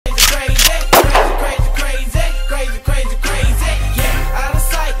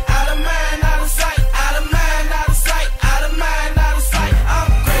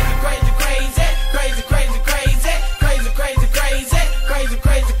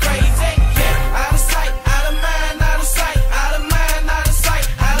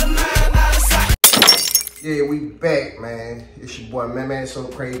back, man. It's your boy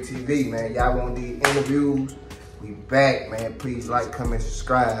ManManSoCrazyTV, man. Y'all want these interviews? We back, man. Please like, comment,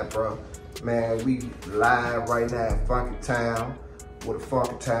 subscribe, bro. Man, we live right now in funkytown with a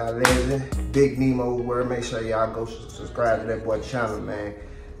funkytown legend, Big Nemo word. Make sure y'all go subscribe to that boy channel, man.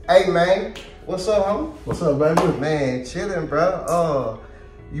 Hey, man, what's up, homie? What's up, baby? Man, chilling, bro.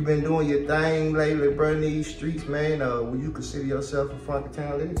 You been doing your thing lately, bro, in these streets, man. Would you consider yourself a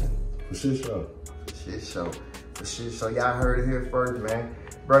funkytown legend? For shit show. For shit show. Y'all heard it here first, man.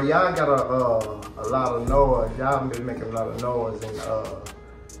 Bro, y'all got a lot of noise. Y'all been making a lot of noise in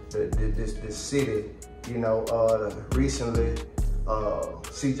this city. You know, recently,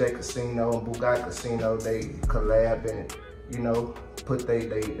 CJ Casino and Bugatti Casino, they collab and, you know, put they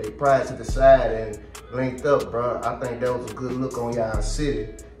pride to the side and linked up, bro. I think that was a good look on y'all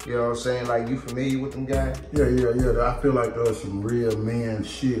city. You know what I'm saying? Like, you familiar with them guys? Yeah. I feel like there was some real men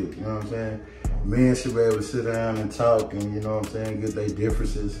shit, you know what I'm saying? Men should be able to sit down and talk and, you know what I'm saying, get their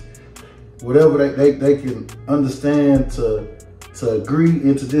differences. Whatever they can understand to agree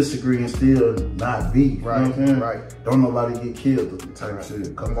and to disagree and still not be, right, you know what I'm saying? Right. Don't nobody get killed type of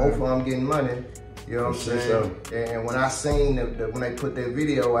shit. Cause both of them getting money, you know what I'm saying? So. And when I seen when they put that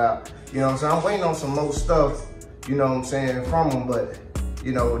video out, you know what I'm saying? I'm waiting on some more stuff, you know what I'm saying, from them, but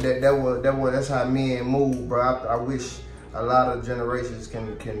you know, that's how men move, bro. I wish a lot of generations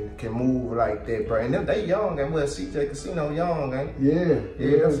can move like that, bro. And they young, and well, CJ Casino young, ain't it?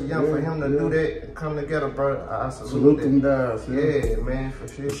 Yeah, that's young for him to do that and come together, bro. I salute them guys. Yeah, man, for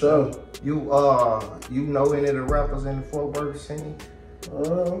sure. For sure. You know any of the rappers in the Fort Worth scene? I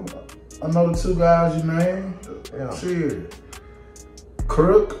know the two guys you named. Yeah. Shit.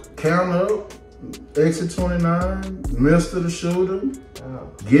 Crook, Count Up, Exit 29, Mr. the Shooter,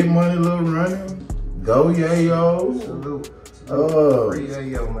 Get Money Lil Running, Go Yayo. Salute. Free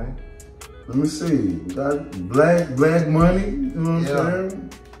Yayo, man. Let me see. Got Black Money, you know what I'm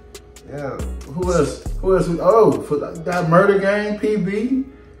saying? Yeah. Who else? Oh, got Murder Gang, PB.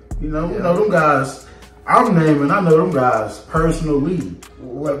 You know, we know them guys. I know them guys personally.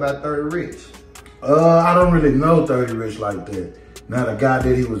 What about 30 Rich? I don't really know 30 Rich like that. Now the guy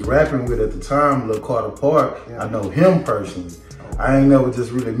that he was rapping with at the time, Lil Carter Park, I know him personally. I ain't never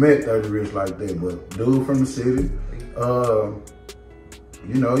just really met 30 Rich like that, but dude from the city.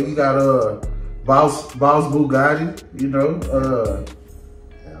 You know, you got Boss Bugatti, you know.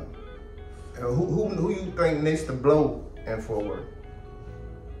 Who you think needs to blow in Fort Worth?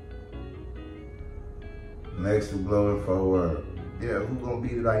 Next to blow in Fort Worth. Yeah, who gonna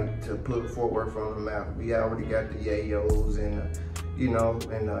be like to put Fort Worth on the map? We already got the Yayos and you know,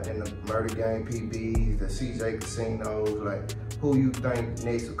 and the Murder Gang PBs, the CJ Casinos. Like, who you think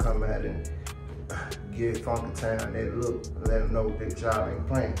needs to come out and give funkytown that look, let them know that y'all ain't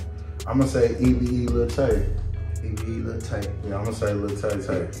playing? I'm gonna say EBE Lil Tay. EBE Lil Tay. Yeah, I'm gonna say Lil Tay.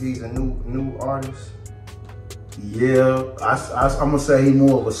 He's a new artist. Yeah, I'm gonna say he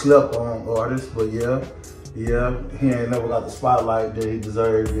more of a slept-on artist, but yeah, he ain't never got the spotlight that he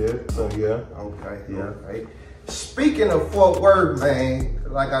deserved yet. So yeah. Okay. Speaking of Fort Worth, man,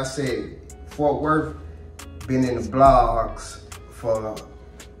 like I said, Fort Worth been in the blogs for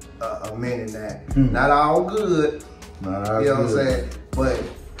a minute now. Not all good. Not all good. You know what I'm saying? But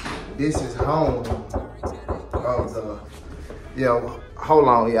this is home of the, hold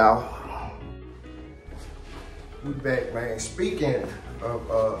on, y'all. We back, man. Speaking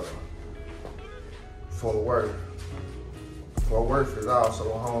of Fort Worth is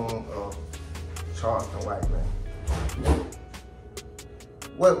also home of CharlestonWhite, man.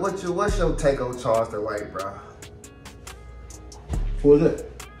 What's your take on CharlestonWhite, bro? Who is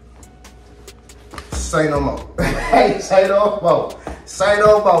it? Say no more. Hey, say no more,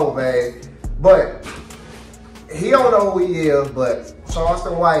 man. But he don't know who he is, but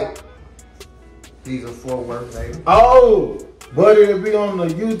CharlestonWhite, he's a Fort Worth nigga. Oh, Buddy to be on the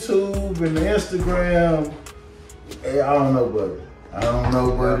YouTube and the Instagram. Hey, I don't know Buddy.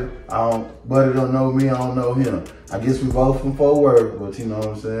 Buddy don't know me, I don't know him. I guess we both from Fort Worth, but you know what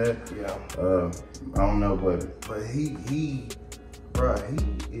I'm saying? Yeah. I don't know Buddy. But he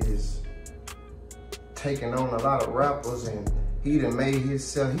is taking on a lot of rappers, and he done made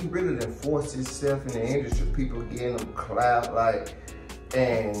himself, he really done forced himself in the industry. People getting him clout, like,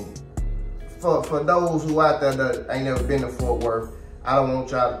 and for those who out there that ain't never been to Fort Worth, I don't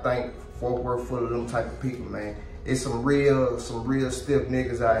want y'all to think Fort Worth full of them type of people, man. It's some real stiff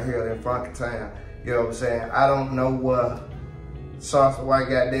niggas out here in funkytown. You know what I'm saying? I don't know what CharlestonWhite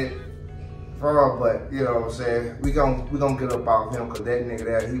got that from, but you know what I'm saying? We gonna get up off him, cause that nigga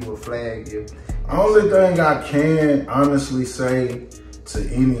there, he will flag you. Only thing I can honestly say to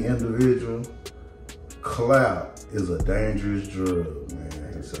any individual clap is a dangerous drug,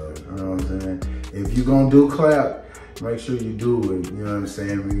 man. So, you know what I'm saying? If you gonna do clap, make sure you do it, you know what I'm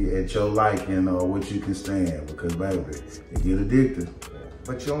saying, at your liking or what you can stand, because baby, they get addicted.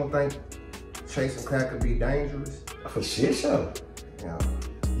 But you don't think chasing crack could be dangerous? For shit show. Yeah.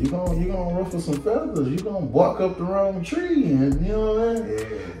 You gonna ruffle some feathers, you gonna bark up the wrong tree, and you know what I'm saying?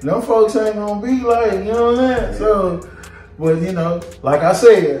 Yeah. Them folks ain't gonna be like, you know what I'm saying? Yeah. So, but you know, like I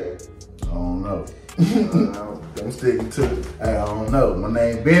said, I don't know. I'm sticking to it. Hey, I don't know. My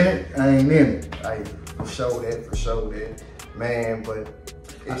name Bennett, I ain't in it. Hey, for sure that. Man, but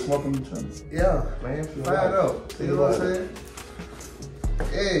I smoke in the trunk. Yeah, man, fired up. You know what I'm saying?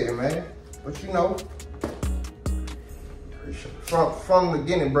 Yeah, man. But you know, from the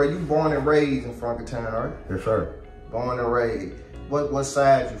beginning, bro, you born and raised in funkytown, right? Yes, sir. Born and raised. What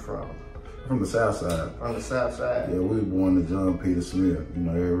side you from? From the south side. From the south side? Yeah, we were born to John Peter Smith. You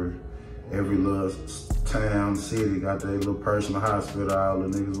know, every little town, city got their little personal hospital all the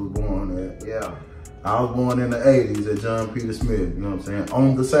niggas was born at. Yeah. I was born in the 80s at John Peter Smith, you know what I'm saying,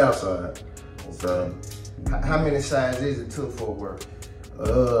 on the south side. So, how many sides is it to Fort Worth?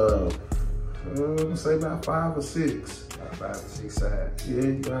 Let's say about 5 or 6. About 5 or 6 sides. Yeah,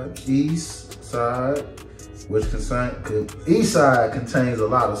 you got east side, which east side contains a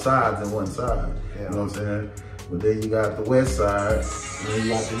lot of sides in one side. Yeah. You know what I'm saying? But then you got the west side, then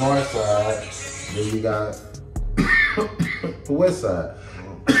you got the north side, then you got the west side.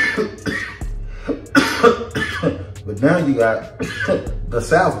 But now you got the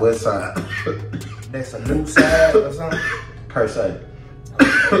southwest side. That's a new side or something? Per se.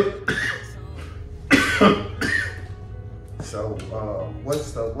 So,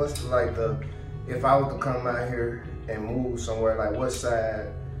 what's the if I was to come out here and move somewhere, like what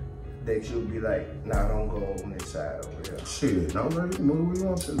side that you'd be like, nah, don't go on this side over here? Shit, no, you can move where you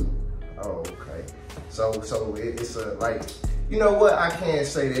want to. Oh, okay. So it's a, like, you know what, I can't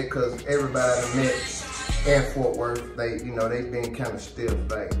say that because everybody I met in Fort Worth, they've been kind of stiff.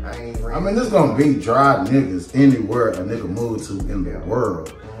 Like, I mean, there's gonna be dry niggas anywhere a nigga move to in the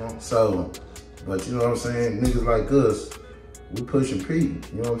world. So, but you know what I'm saying? Niggas like us, we pushing P.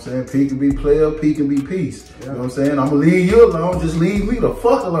 You know what I'm saying? P can be player, P can be peace. Yeah. You know what I'm saying? I'm gonna leave you alone, just leave me the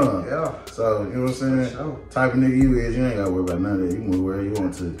fuck alone. Yeah. So, you know what I'm saying? Sure. Type of nigga you is, you ain't gotta worry about none of that. You can move wherever you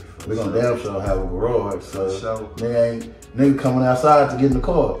want to. We're gonna damn sure have a garage. So, nigga coming outside to get in the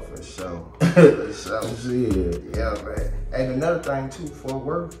car. For sure. For sure. Shit. Yeah, man. And another thing too, Fort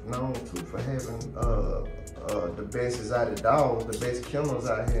Worth known too for having the best exotic dogs, the best kennels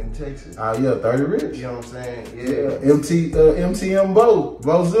out here in Texas. Oh yeah, 30 Rich. You know what I'm saying? Yeah. MTM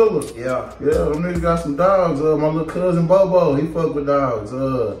Bozilla. Yeah. Yeah, them niggas got some dogs. My little cousin Bobo, he fuck with dogs.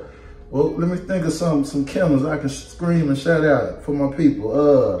 Well, let me think of some kennels I can scream and shout out for my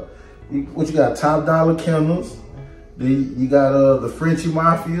people. What you got? Top Dollar Kennels. Then you got the Frenchy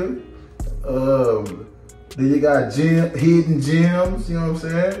Mafia. Then you got Hidden Gems, you know what I'm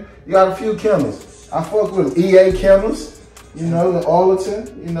saying? You got a few kennels. I fuck with EA Kennels, you know, the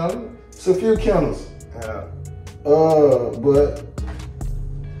Arlington, you know. It's a few kennels. Yeah. But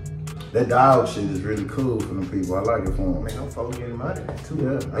that dog shit is really cool for them people. I like it for them. I mean, them folks getting money too.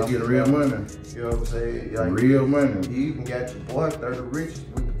 Yeah, they getting real money. You know what I'm saying? Like, real money. You even got your boy 30 Rich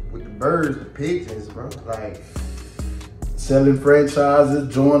with the birds, the pigeons, bro. Like, selling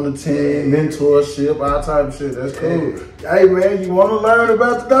franchises, join the team, mentorship, all type of shit. That's cool. Yeah. Hey man, you want to learn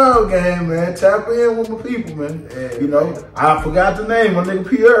about the dog game, man? Tap in with my people, man. Yeah, you know, man. I forgot the name, my nigga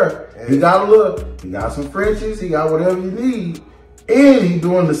Pierre. Yeah. He got some Frenchies, he got whatever you need. And he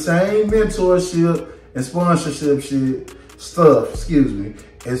doing the same mentorship and sponsorship stuff,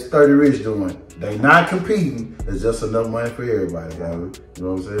 as 30 Rich doing. They not competing. It's just enough money for everybody, baby. You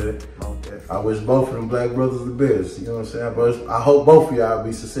know what I'm saying? Okay. I wish both of them black brothers the best. You know what I'm saying? But I hope both of y'all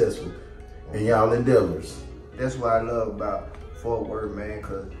be successful in y'all endeavors. That's what I love about Fort Worth, man,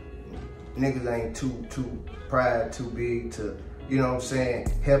 because niggas ain't too pride, too big to, you know what I'm saying,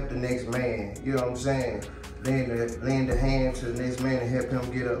 help the next man. You know what I'm saying? Lend a hand to the next man and help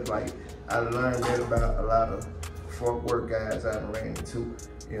him get up. Like, I learned that about a lot of Fort Worth guys I ran into.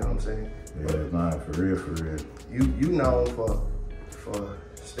 You know what I'm saying? Yeah, nah, for real. You known for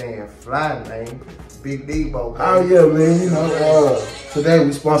staying fly, man. Big Debo. Oh yeah, man. You know, today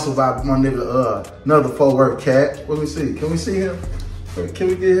we sponsored by my nigga, another Fort Worth cat. Let me see. Can we see him? Can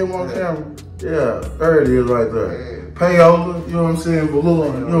we get him on camera? Yeah, there it is right there. Yeah. Payola, you know what I'm saying?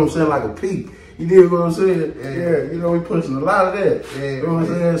 Balloon, you know what I'm saying? Like a peak. You did what I'm saying? Yeah, you know, we pushing a lot of that. Yeah, you know what I'm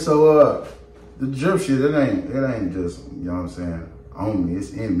saying? So the drip shit, it ain't just, you know what I'm saying, on me,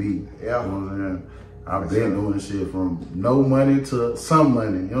 it's in me. Yeah. You know what I'm saying? I've been doing this shit from no money to some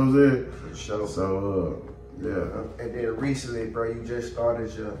money. You know what I'm saying? For sure. So, yeah. And then recently, bro, you just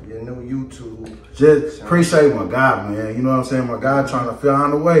started your new YouTube. Just appreciate my guy, man. You know what I'm saying? My guy trying to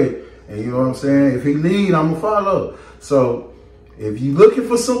find a way. And you know what I'm saying? If he lead, I'm going to follow. So, if you looking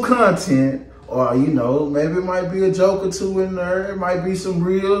for some content, or, you know, maybe it might be a joke or two in there. It might be some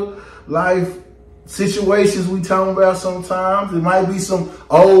real life situations we talking about sometimes. It might be some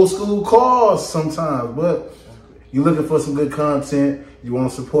old school cars sometimes. But you looking for some good content, you want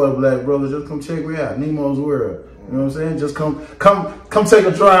to support a black brother, just come check me out. Nemo's World. You know what I'm saying? Just come take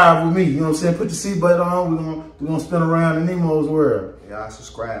a drive with me. You know what I'm saying? Put your seatbelt on. We're gonna spin around in Nemo's World. Y'all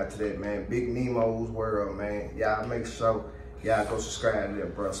subscribe to that, man. Big Nemo's World, man. Y'all make sure y'all go subscribe to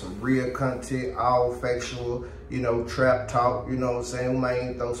that, bro. Some real content, all factual, you know, trap talk, you know what I'm saying? We might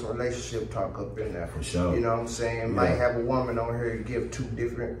even throw some relationship talk up in there. For sure. You know what I'm saying? Yeah. Might have a woman on here to give two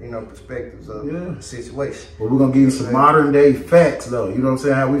different, you know, perspectives of the situation. But we're going to give you some modern day facts, though. You know what I'm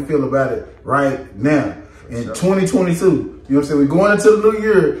saying? How we feel about it right now. In 2022. You know what I'm saying? We're going into the new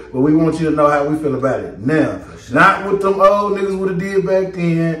year, but we want you to know how we feel about it now. Sure. Not what them old niggas would have did back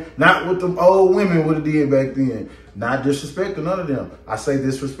then. Not what them old women would have did back then. Not disrespecting none of them. I say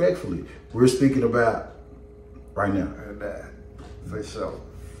disrespectfully. We're speaking about right now. For sure.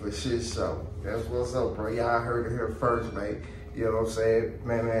 For shit show. That's what's up, bro. Y'all heard it here first, man. You know what I'm saying?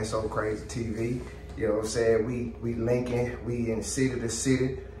 ManManSoCrazyTV. You know what I'm saying? We linking. We in city to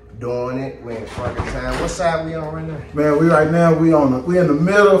city. Doing it, we in funkytown. What side we on right now? Man, we in the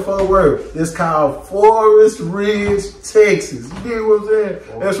middle of Fort Worth. It's called Forest Ridge, Texas. You get what I'm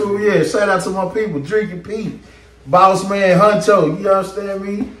saying? That's where we at. Shout out to my people, Drinking Pete, Boss Man Huncho. You understand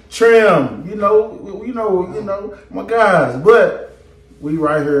me? Trim. You know, my guys. But we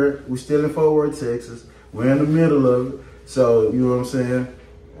right here. We still in Fort Worth, Texas. We're in the middle of it. So you know what I'm saying?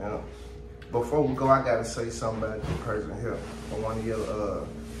 Yeah. Before we go, I gotta say something about the person here on one of your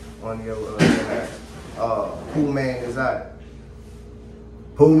Who Man Exotic.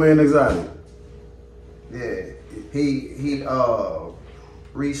 Who Man Exotic? Yeah, he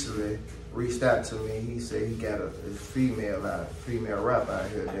recently reached out to me. He said he got a female rap out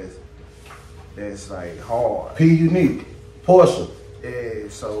here that's like hard. P Unique, Portia. Yeah,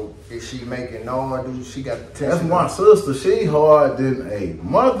 so is she making noise? Dude, she got the attention. That's my sister. She hard than a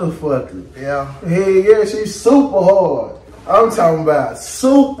motherfucker. Yeah. Hey, yeah, she's super hard. I'm talking about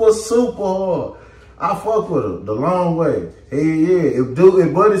super hard. I fuck with her the long way. Hey, yeah.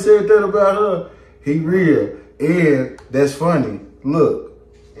 If Buddy said that about her, he real. And that's funny. Look,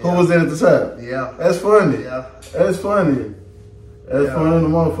 who was that at the top? Yeah. That's funny. Yeah. That's funny. That's funny, the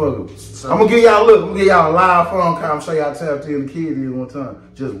motherfucker. So, I'm gonna give y'all a live phone call. I'm show y'all tap to the kid here one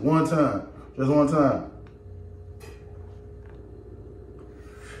time. Just one time. Just one time.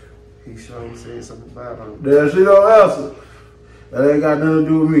 He sure said something about her. Yeah, she don't answer. That ain't got nothing to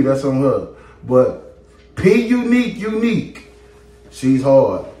do with me. That's on her. But P Unique. She's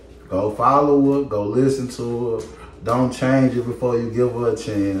hard. Go follow her. Go listen to her. Don't change it before you give her a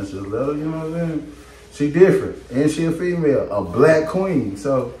chance. Just let her, you know what I'm saying? She different. And she a female. A black queen.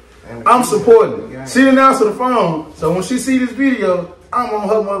 So I'm supporting her. She didn't answer the phone. So when she see this video, I'm on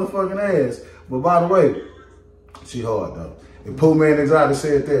her motherfucking ass. But by the way, she hard though. If Pooh Man Exotic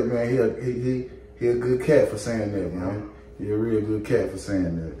said that, man, he a good cat for saying that, man. He a real good cat for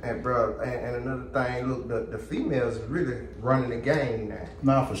saying that. And bro, and another thing, look, the females is really running the game now.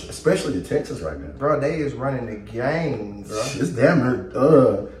 Nah, for sure. Especially in Texas right now. Bro, they is running the game, bro. It's damn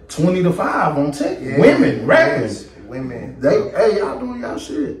near 20 to 5 on Texas. Yeah, women rapping. Yes, women. Hey, y'all doing y'all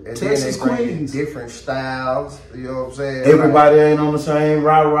shit. And Texas queens. Different styles, you know what I'm saying? Everybody ain't on the same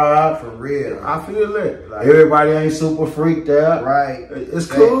ride. For real. I feel that. Like, everybody ain't super freaked out. Right. It's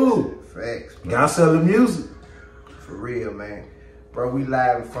cool. Facts. Y'all selling music. For real, man. Bro, we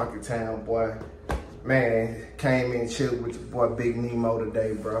live in funkytown, boy. Man, came in and chilled with your boy Big Nemo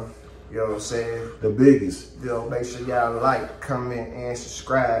today, bro. You know what I'm saying? The biggest. Yo, make sure y'all like, comment, and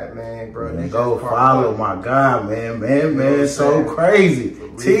subscribe, man, bro. Man, go follow my guy, man. Man, so crazy.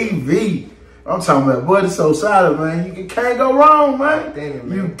 TV. I'm talking about Buddy so solid, man. You can't go wrong, man.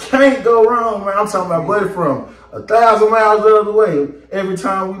 You can't go wrong, man. I'm talking about Buddy from 1,000 miles the other way. Every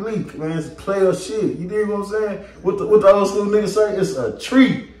time we leak, man, it's player shit. You dig what I'm saying? What the old school niggas say? It's a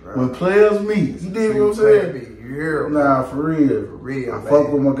treat when players meet. You dig what I'm saying? Nah, for real. For real, I fuck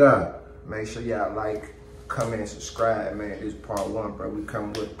with my guy. Make sure y'all like, comment, and subscribe, man. This is part 1, bro. We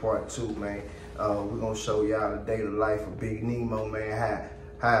coming with part 2, man. We're gonna show y'all the daily life of Big Nemo, man.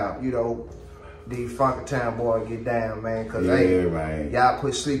 How you know, these funkytown boys get down, man. Cause yeah, hey, man. Y'all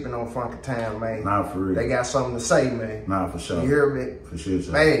quit sleeping on funkytown, man. Nah, for real. They got something to say, man. Nah, for sure. You hear me? For sure,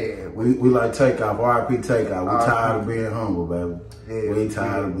 sir. Man. We like Takeoff, RIP Takeoff. We tired of being humble, baby. Yeah, we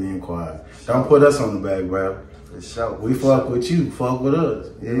tired of being quiet. Don't put us on the back, bro. For sure. We fuck with you, fuck with us.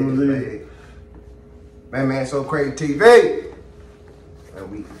 Yeah, You know what I'm saying? ManManSoCrazyTV.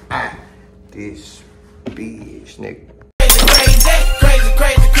 And we at this bitch, nigga. Crazy, crazy, crazy,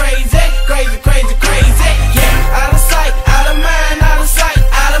 crazy, crazy, crazy, crazy.